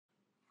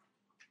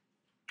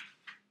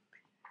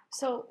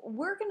So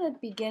we're going to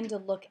begin to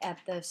look at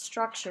the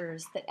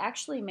structures that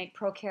actually make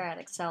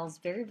prokaryotic cells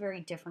very,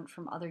 very different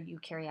from other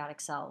eukaryotic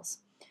cells.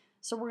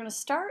 So we're going to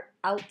start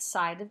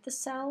outside of the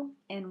cell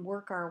and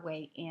work our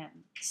way in.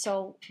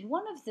 So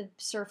one of the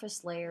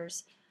surface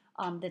layers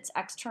that's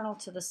external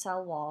to the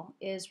cell wall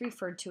is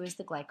referred to as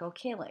the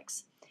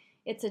glycocalyx.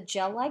 It's a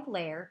gel-like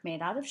layer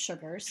made out of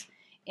sugars,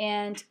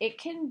 and it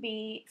can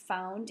be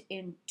found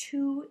in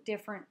two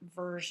different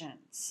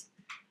versions.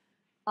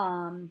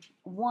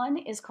 One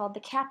is called the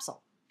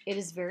capsule. It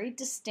is very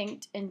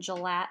distinct and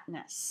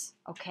gelatinous,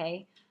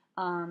 okay?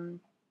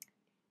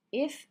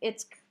 If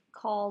it's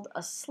called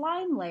a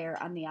slime layer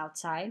on the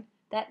outside,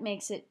 that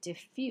makes it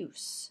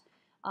diffuse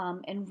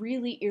and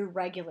really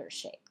irregular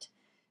shaped.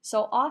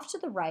 So off to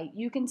the right,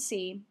 you can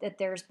see that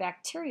there's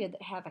bacteria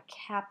that have a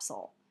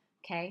capsule,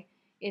 okay?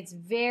 It's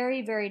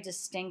very, very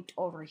distinct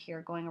over here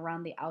going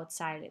around the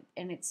outside,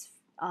 and it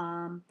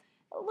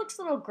looks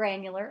a little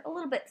granular, a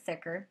little bit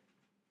thicker.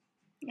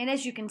 And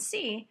as you can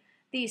see,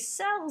 these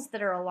cells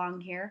that are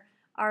along here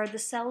are the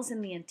cells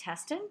in the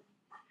intestine.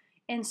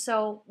 And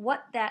so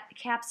what that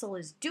capsule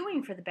is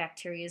doing for the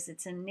bacteria is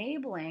it's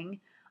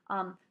enabling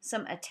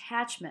some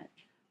attachment.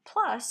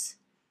 Plus,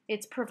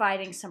 it's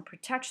providing some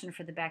protection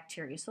for the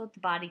bacteria so that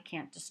the body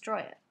can't destroy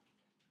it.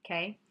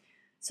 Okay?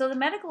 So the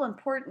medical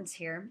importance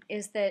here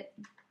is that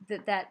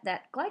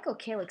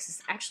glycocalyx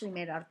is actually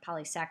made out of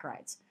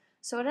polysaccharides.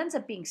 So it ends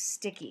up being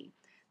sticky.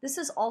 This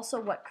is also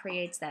what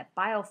creates that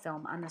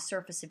biofilm on the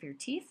surface of your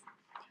teeth,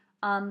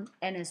 and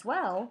as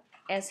well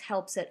as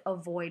helps it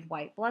avoid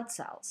white blood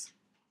cells.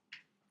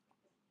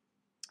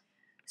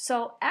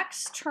 So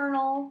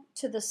external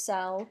to the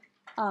cell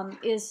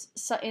is,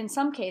 in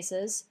some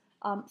cases,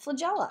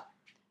 flagella,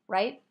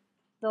 right?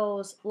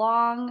 Those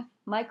long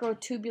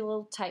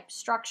microtubule type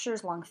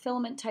structures, long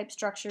filament type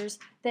structures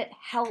that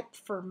help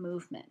for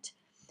movement.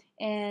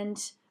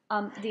 And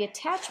the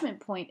attachment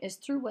point is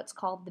through what's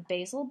called the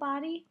basal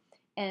body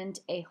and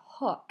a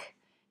hook.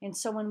 And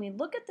so when we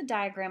look at the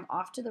diagram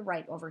off to the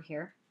right over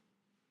here,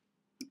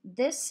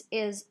 this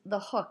is the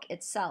hook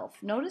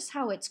itself. Notice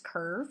how it's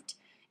curved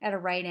at a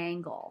right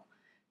angle,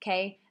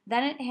 okay?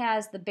 Then it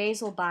has the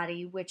basal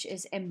body, which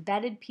is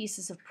embedded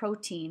pieces of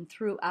protein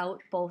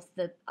throughout both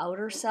the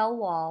outer cell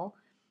wall,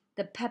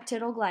 the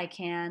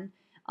peptidoglycan,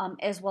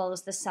 as well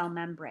as the cell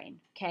membrane,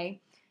 okay?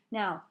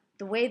 Now,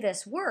 the way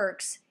this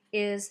works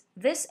is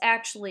this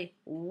actually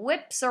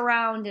whips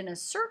around in a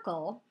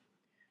circle,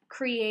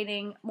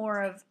 creating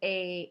more of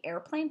a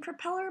airplane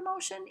propeller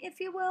motion, if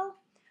you will.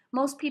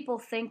 Most people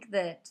think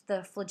that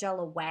the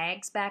flagella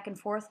wags back and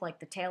forth like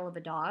the tail of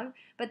a dog,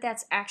 but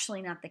that's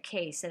actually not the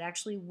case. It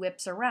actually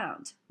whips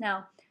around.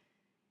 Now,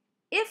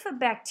 if a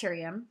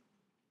bacterium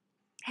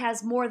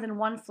has more than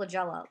one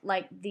flagella,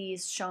 like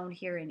these shown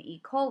here in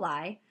E.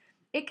 coli,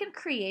 it can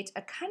create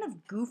a kind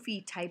of goofy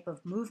type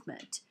of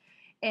movement.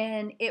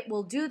 And it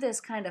will do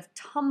this kind of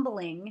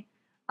tumbling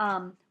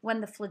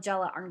when the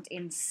flagella aren't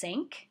in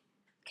sync.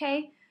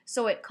 Okay,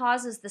 so it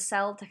causes the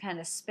cell to kind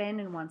of spin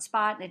in one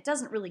spot, and it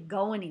doesn't really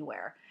go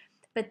anywhere.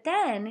 But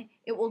then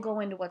it will go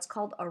into what's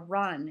called a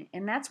run,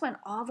 and that's when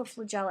all the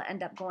flagella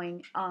end up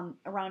going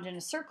around in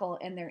a circle,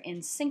 and they're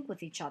in sync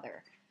with each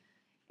other.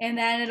 And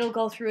then it'll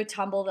go through a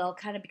tumble. They'll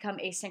kind of become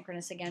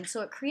asynchronous again.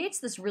 So it creates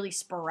this really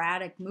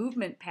sporadic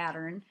movement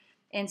pattern.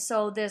 And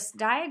so this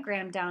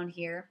diagram down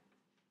here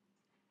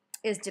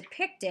is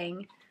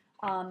depicting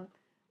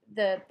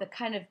the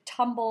kind of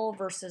tumble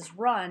versus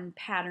run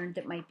pattern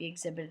that might be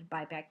exhibited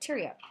by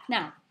bacteria.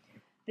 Now,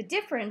 the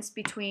difference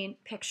between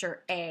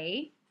picture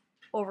A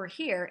over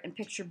here and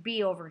picture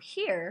B over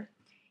here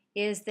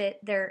is that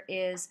there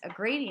is a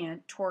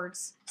gradient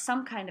towards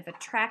some kind of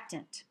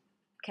attractant,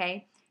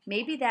 okay?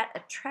 Maybe that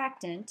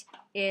attractant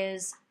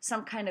is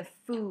some kind of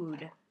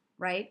food,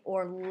 right,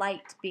 or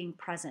light being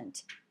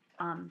present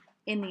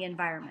in the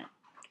environment.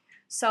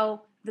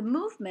 So the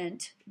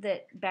movement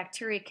that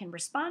bacteria can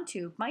respond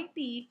to might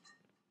be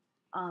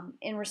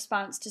in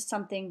response to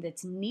something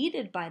that's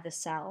needed by the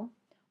cell,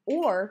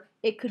 or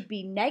it could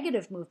be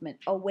negative movement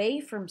away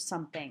from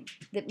something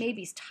that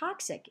maybe is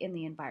toxic in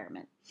the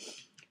environment.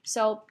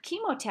 So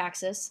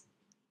chemotaxis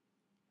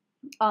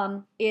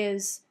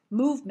is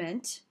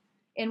movement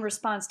in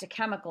response to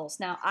chemicals.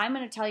 Now, I'm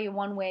going to tell you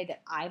one way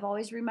that I've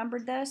always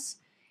remembered this,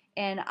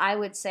 and I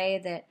would say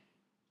that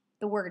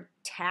the word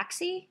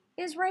taxi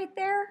is right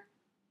there.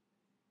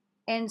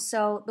 And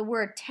so the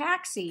word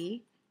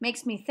taxi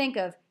makes me think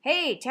of,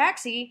 hey,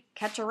 taxi,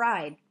 catch a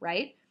ride,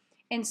 right?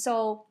 And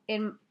so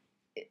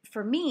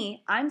for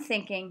me, I'm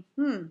thinking,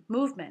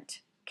 movement,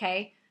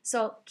 okay?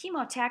 So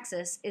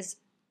chemotaxis is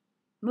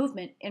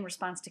movement in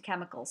response to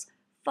chemicals.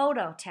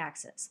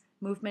 Phototaxis,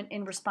 movement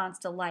in response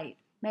to light.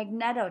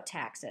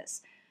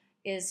 Magnetotaxis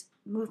is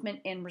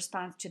movement in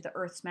response to the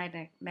Earth's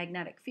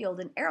magnetic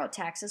field. And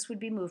aerotaxis would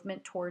be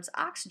movement towards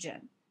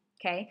oxygen.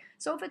 Okay,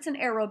 so if it's an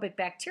aerobic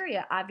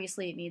bacteria,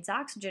 obviously it needs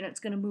oxygen,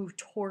 it's going to move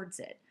towards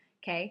it,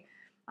 okay?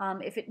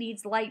 If it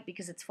needs light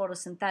because it's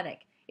photosynthetic,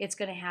 it's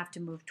going to have to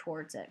move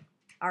towards it.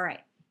 All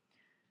right,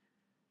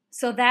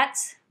 so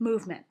that's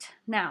movement.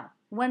 Now,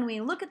 when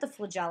we look at the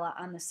flagella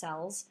on the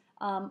cells,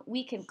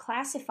 we can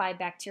classify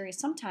bacteria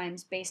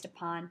sometimes based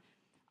upon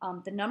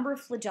the number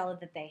of flagella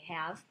that they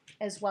have,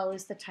 as well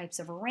as the types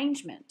of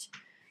arrangement.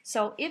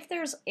 So if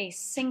there's a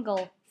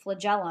single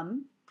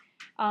flagellum,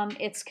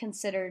 it's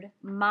considered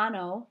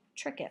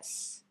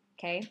monotrichous.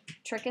 Okay,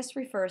 trichous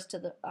refers to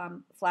the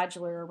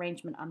flagellar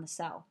arrangement on the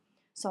cell.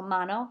 So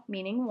mono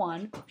meaning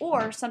one,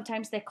 or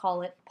sometimes they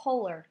call it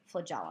polar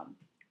flagellum.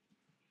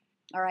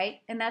 All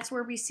right, and that's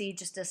where we see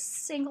just a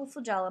single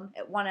flagellum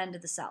at one end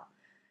of the cell.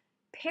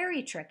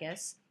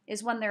 Peritrichous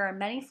is when there are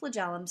many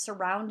flagellums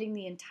surrounding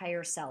the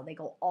entire cell. They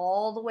go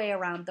all the way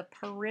around the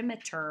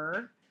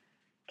perimeter,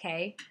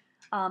 okay,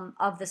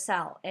 of the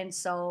cell. And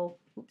so,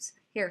 oops,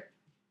 here,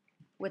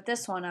 with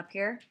this one up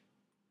here,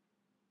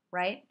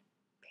 right,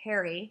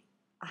 peri,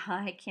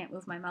 I can't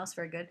move my mouse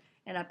very good,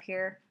 and up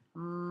here,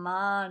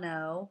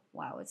 mono,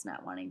 wow, it's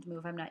not wanting to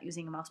move, I'm not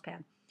using a mouse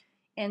pad.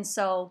 And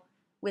so,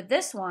 with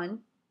this one,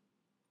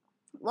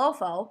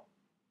 LOFO,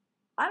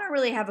 I don't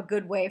really have a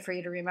good way for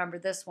you to remember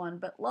this one,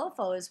 but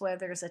LOFO is where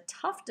there's a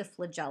tuft of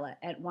flagella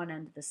at one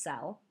end of the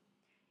cell.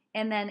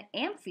 And then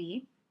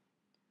amphi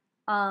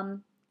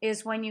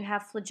is when you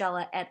have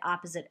flagella at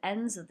opposite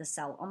ends of the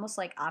cell, almost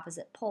like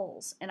opposite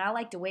poles. And I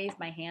like to wave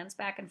my hands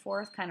back and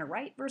forth, kind of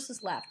right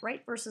versus left,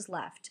 right versus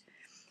left.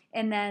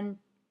 And then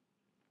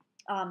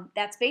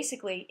that's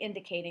basically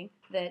indicating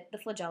that the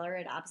flagella are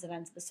at opposite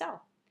ends of the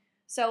cell.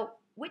 So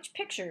which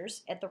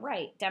pictures at the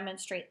right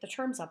demonstrate the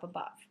terms up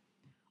above?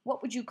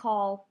 What would you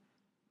call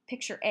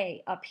picture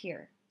A up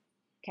here?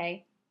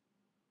 Okay.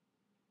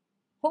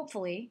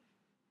 Hopefully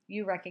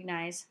you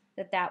recognize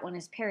that that one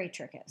is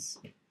peritrichous.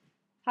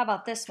 How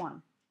about this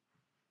one?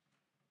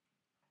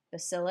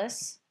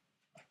 Bacillus,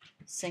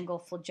 single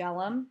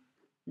flagellum.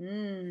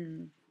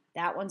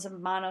 That one's a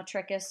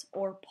monotrichous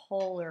or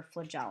polar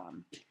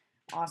flagellum.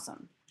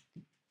 Awesome.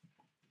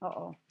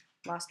 Uh-oh,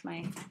 lost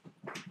my,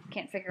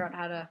 can't figure out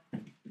how to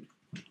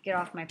get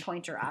off my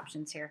pointer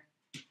options here.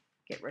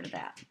 Get rid of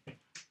that.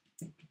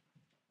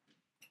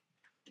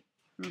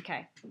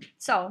 Okay,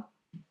 so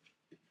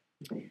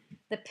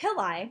the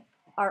pili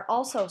are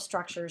also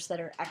structures that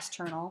are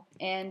external,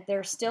 and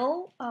they're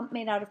still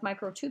made out of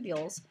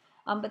microtubules,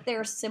 but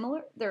they're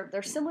similar.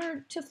 They're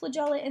similar to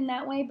flagella in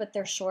that way, but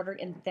they're shorter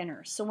and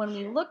thinner. So when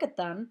we look at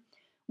them,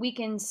 we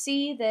can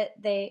see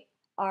that they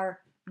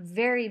are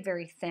very,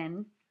 very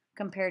thin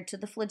compared to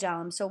the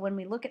flagellum. So when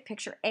we look at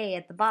picture A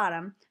at the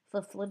bottom,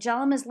 the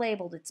flagellum is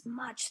labeled, it's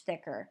much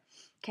thicker.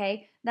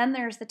 Okay, then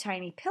there's the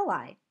tiny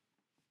pili.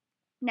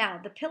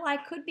 Now, the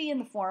pili could be in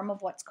the form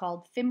of what's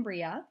called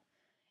fimbria,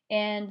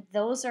 and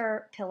those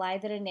are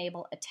pili that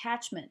enable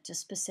attachment to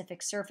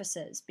specific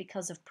surfaces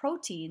because of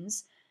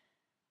proteins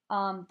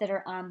that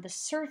are on the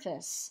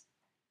surface.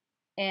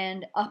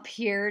 And up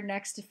here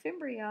next to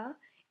fimbria,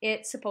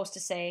 it's supposed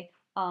to say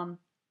on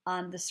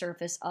the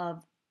surface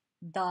of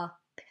the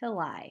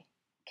pili,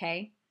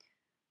 okay?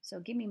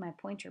 So give me my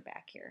pointer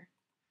back here,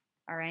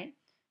 all right?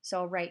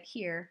 So right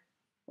here,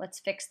 let's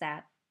fix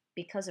that.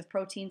 Because of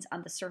proteins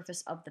on the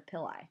surface of the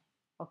pili,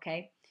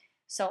 okay?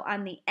 So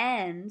on the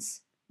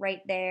ends,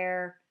 right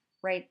there,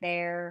 right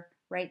there,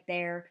 right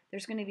there,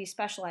 there's going to be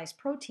specialized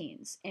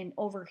proteins. And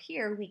over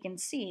here, we can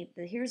see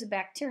that here's a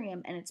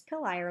bacterium and its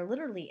pili are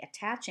literally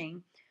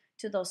attaching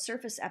to those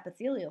surface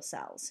epithelial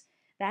cells.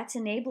 That's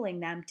enabling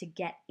them to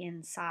get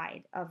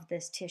inside of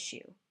this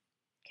tissue,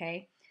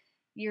 okay?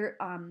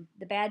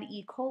 The bad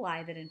E.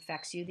 coli that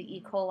infects you, the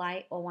E.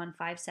 coli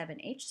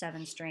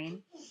 0157H7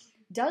 strain,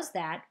 does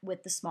that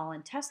with the small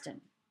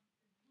intestine.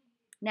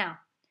 Now,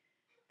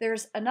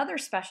 there's another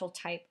special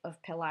type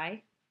of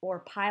pili, or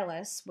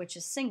pilus, which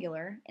is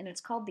singular, and it's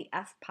called the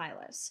F.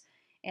 pilus,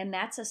 and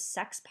that's a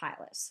sex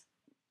pilus.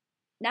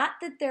 Not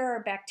that there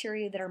are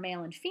bacteria that are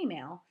male and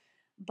female,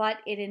 but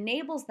it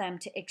enables them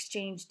to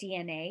exchange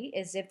DNA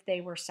as if they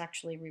were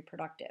sexually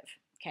reproductive,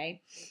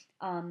 okay?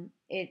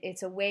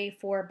 It's a way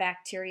for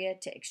bacteria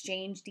to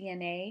exchange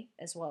DNA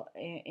as well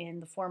in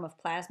the form of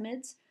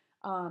plasmids,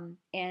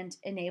 and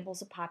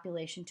enables a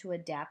population to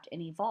adapt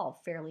and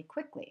evolve fairly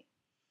quickly.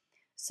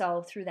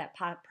 So through that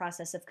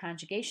process of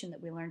conjugation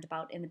that we learned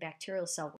about in the bacterial cell